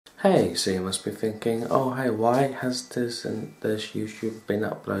Hey, so you must be thinking, oh hey, why has this YouTube been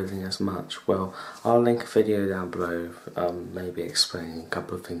uploading as much? Well, I'll link a video down below, maybe explaining a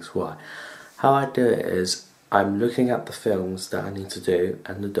couple of things why. How I do it is, I'm looking at the films that I need to do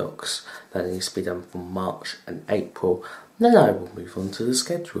and the docs that needs to be done for March and April, then I will move on to the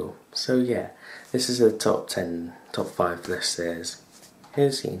schedule. So yeah, this is a top 5 list series.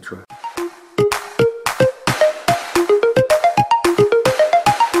 Here's the intro.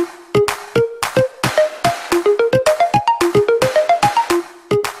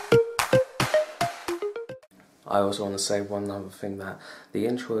 I also want to say one other thing, that the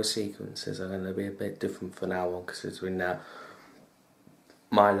intro sequences are going to be a bit different from now on, considering that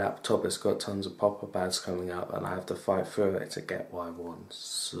my laptop has got tons of pop-up ads coming up and I have to fight through it to get what I want.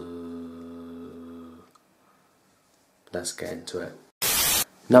 So let's get into it.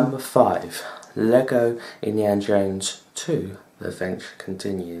 Number 5, Lego Indiana Jones 2, The Adventure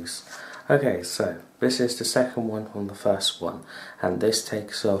Continues. Okay, so this is the second one from the first one, and this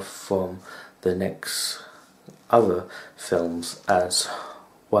takes off from the next other films as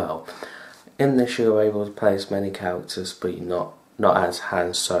well. In this you're able to play as many characters, but you're not as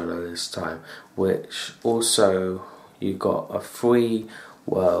Han Solo this time, which also you got a free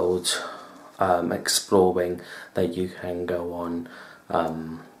world exploring that you can go on.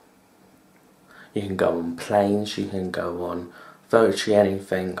 You can go on planes, you can go on virtually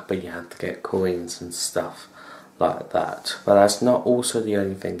anything, but you have to get coins and stuff like that. But that's not also the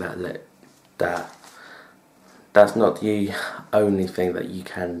only thing that's not the only thing that you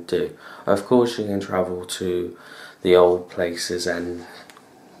can do. Of course you can travel to the old places and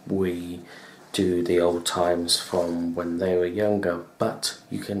we do the old times from when they were younger, but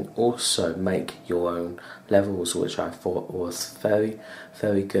you can also make your own levels, which I thought was very,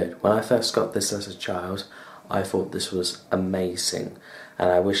 very good. When I first got this as a child, I thought this was amazing, and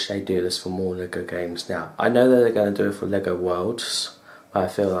I wish they do this for more Lego games now. I know that they're going to do it for Lego Worlds, I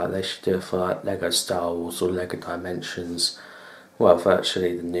feel like they should do it for like Lego Star Wars or Lego Dimensions, well,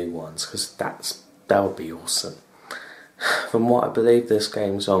 virtually the new ones, because that would be awesome. From what I believe, this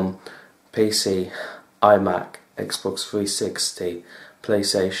game's on PC, iMac, Xbox 360,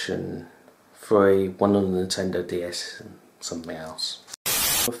 PlayStation 3, one on the Nintendo DS and something else.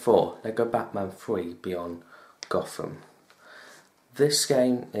 Number 4, Lego Batman 3 Beyond Gotham. This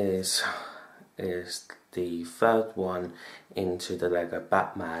game is the third one into the Lego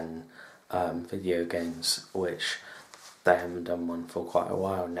Batman video games, which they haven't done one for quite a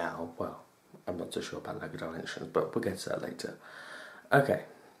while now. Well, I'm not too sure about Lego Dimensions, but we'll get to that later. Okay,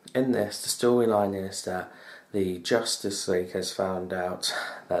 in this, the storyline is that the Justice League has found out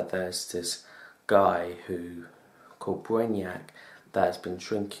that there's this guy called Brainiac that has been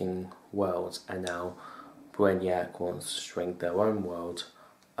shrinking worlds, and now Brainiac wants to shrink their own world,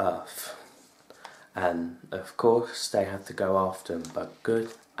 Earth. And of course they have to go after him, but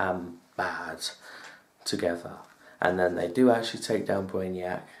good and bad together. And then they do actually take down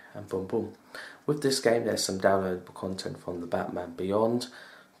Brainiac, and boom boom. With this game there's some downloadable content from the Batman Beyond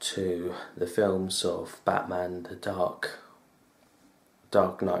to the films of Batman the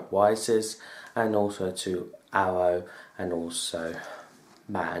Dark Knight Rises, and also to Arrow, and also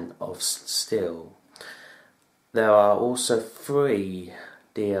Man of Steel. There are also 3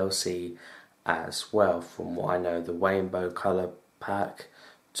 DLC as well, from what I know, the rainbow colour pack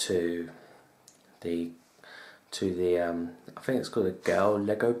to the I think it's called a girl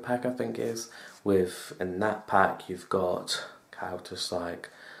Lego pack, I think it is. In that pack you've got characters like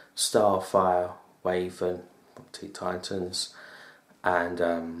Starfire, Raven, Teen Titans,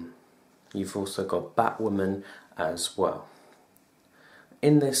 and you've also got Batwoman as well.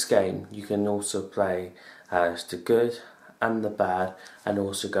 In this game you can also play as the good and the bad, and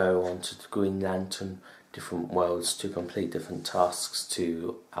also go on to the Green Lantern different worlds to complete different tasks,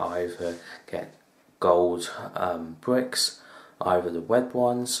 to either get gold bricks, either the red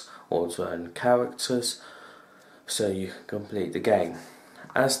ones, or to earn characters, so you can complete the game.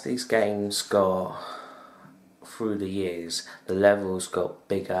 As these games got through the years, the levels got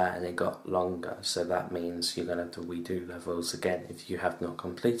bigger and they got longer, so that means you're going to have to redo levels again if you have not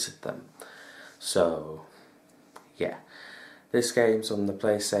completed them. So yeah, this game's on the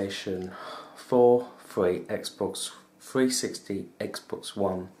PlayStation 4, 3, Xbox 360, Xbox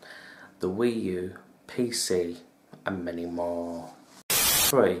One, the Wii U, PC, and many more.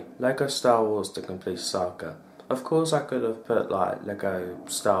 3. Lego Star Wars The Complete Saga. Of course I could have put like Lego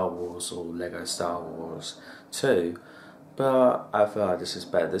Star Wars or Lego Star Wars 2, but I feel like this is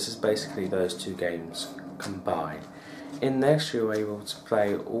better. This is basically those 2 games combined. In this you're able to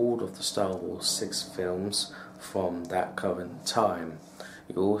play all of the Star Wars 6 films from that current time.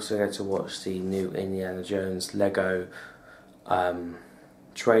 You also get to watch the new Indiana Jones Lego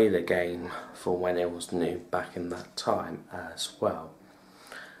trailer game for when it was new back in that time as well.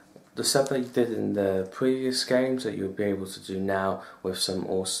 The stuff that you did in the previous games that you'll be able to do now with some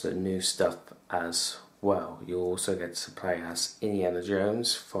also new stuff as well. You'll also get to play as Indiana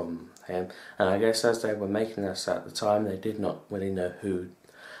Jones from him, and I guess as they were making this at the time, they did not really know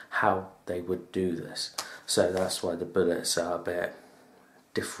how they would do this, so that's why the bullets are a bit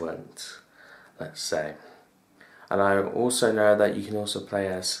different, let's say. And I also know that you can also play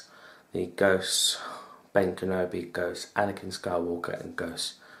as the Ghost Ben Kenobi, Ghost Anakin Skywalker, and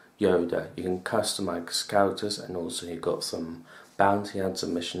Ghost Yoda. You can customize characters, and also you've got some bounty hunter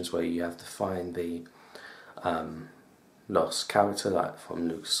missions where you have to find the lost character, like from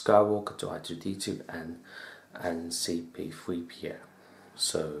Luke Skywalker to R2-D2 and CP3PO.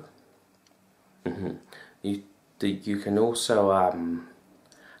 So you can also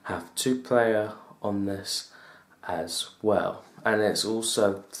have 2-player on this as well, and it's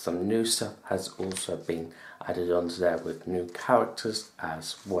also some new stuff has also been added onto there with new characters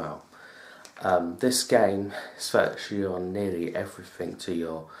as well. This game is virtually on nearly everything, to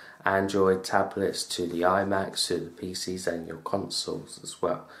your Android tablets, to the iMacs, to the PCs and your consoles as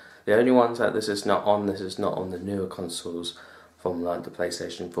well. The only ones that this is not on the newer consoles from like the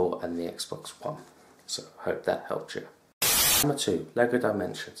PlayStation 4 and the Xbox One. So I hope that helped you. Number 2, LEGO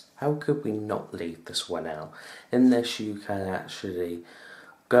Dimensions. How could we not leave this one out? In this you can actually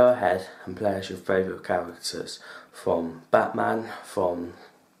go ahead and play as your favourite characters, from Batman from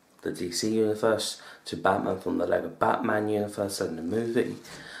the DC universe, to Batman from the LEGO Batman universe and the movie,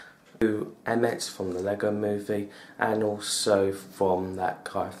 to Emmett from the LEGO movie, and also from that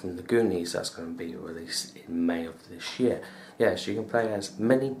guy from the Goonies that's going to be released in May of this year. Yes, you can play as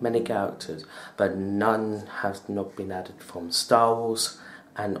many characters, but none have not been added from Star Wars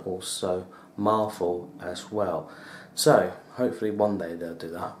and also Marvel as well. So hopefully one day they'll do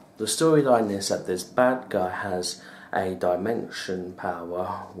that. The storyline is that this bad guy has a dimension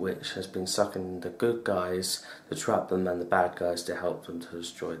power which has been sucking the good guys to trap them, and the bad guys to help them to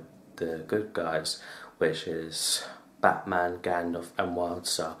destroy the good guys, which is Batman, Gandalf and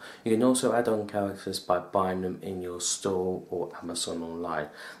Wildstar. You can also add on characters by buying them in your store or Amazon online.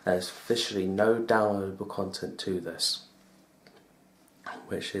 There's officially no downloadable content to this,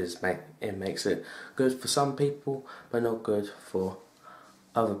 which is it makes it good for some people but not good for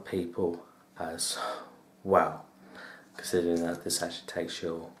other people as well, considering that this actually takes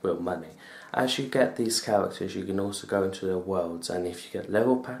your real money. As you get these characters, you can also go into the worlds, and if you get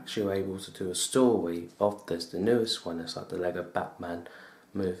level packs, you're able to do a story of this. The newest one is like the LEGO Batman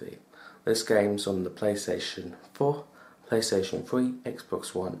movie. This game's on the PlayStation 4, PlayStation 3,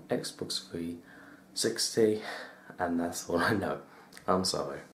 Xbox One, Xbox 360, and that's all I know. I'm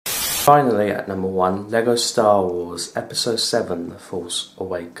sorry. Finally, at number 1, LEGO Star Wars Episode 7 The Force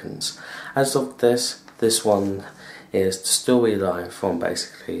Awakens. As of this one is the storyline from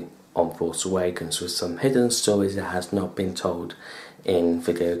basically on Force Awakens, with some hidden stories that has not been told in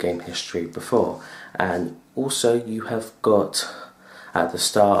video game history before. And also you have got at the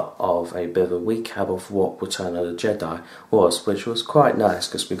start of a bit of a recap of what Return of the Jedi was, which was quite nice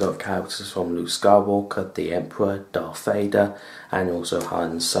because we got characters from Luke Skywalker, the Emperor, Darth Vader, and also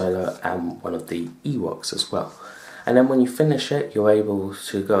Han Solo and one of the Ewoks as well. And then when you finish it, you're able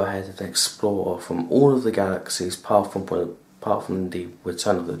to go ahead and explore from all of the galaxies apart from the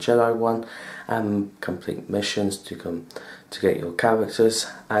Return of the Jedi one, and complete missions to get your characters.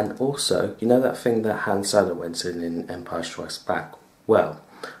 And also, you know that thing that Han Solo went in Empire Strikes Back? Well,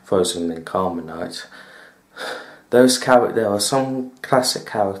 frozen in Carbonite. There are some classic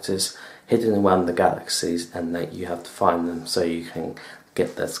characters hidden around the galaxies, and that you have to find them so you can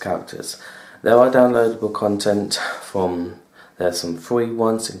get those characters. There are downloadable content there's some free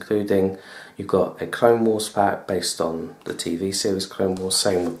ones, including you've got a Clone Wars pack based on the TV series Clone Wars,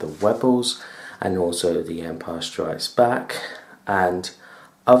 same with the Rebels, and also the Empire Strikes Back, and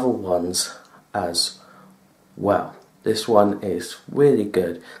other ones as well. This one is really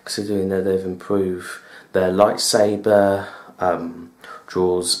good, considering that they've improved their lightsaber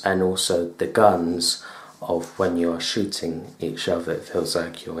draws and also the guns of when you are shooting each other. It feels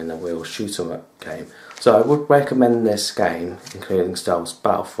like you're in a real shoot-'em-up game. So I would recommend this game, including Star Wars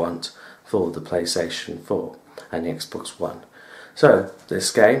Battlefront, for the PlayStation 4 and the Xbox One. So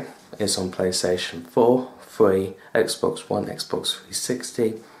this game is on PlayStation 4, 3, Xbox One, Xbox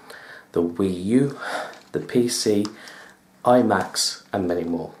 360, the Wii U, the PC, iMacs and many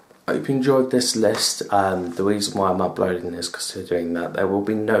more. I hope you enjoyed this list. The reason why I'm uploading this, considering that there will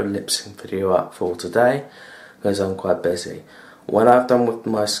be no lip sync video up for today because I'm quite busy. when I've done with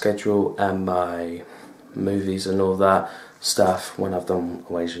my schedule and my movies and all that stuff, when I've done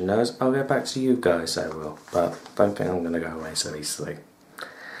Ways You Knows, I'll get back to you guys, I will. But don't think I'm going to go away so easily.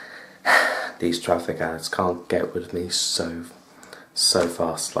 These traffic ads can't get with me so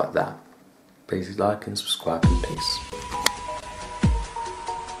fast like that. Please like and subscribe and peace.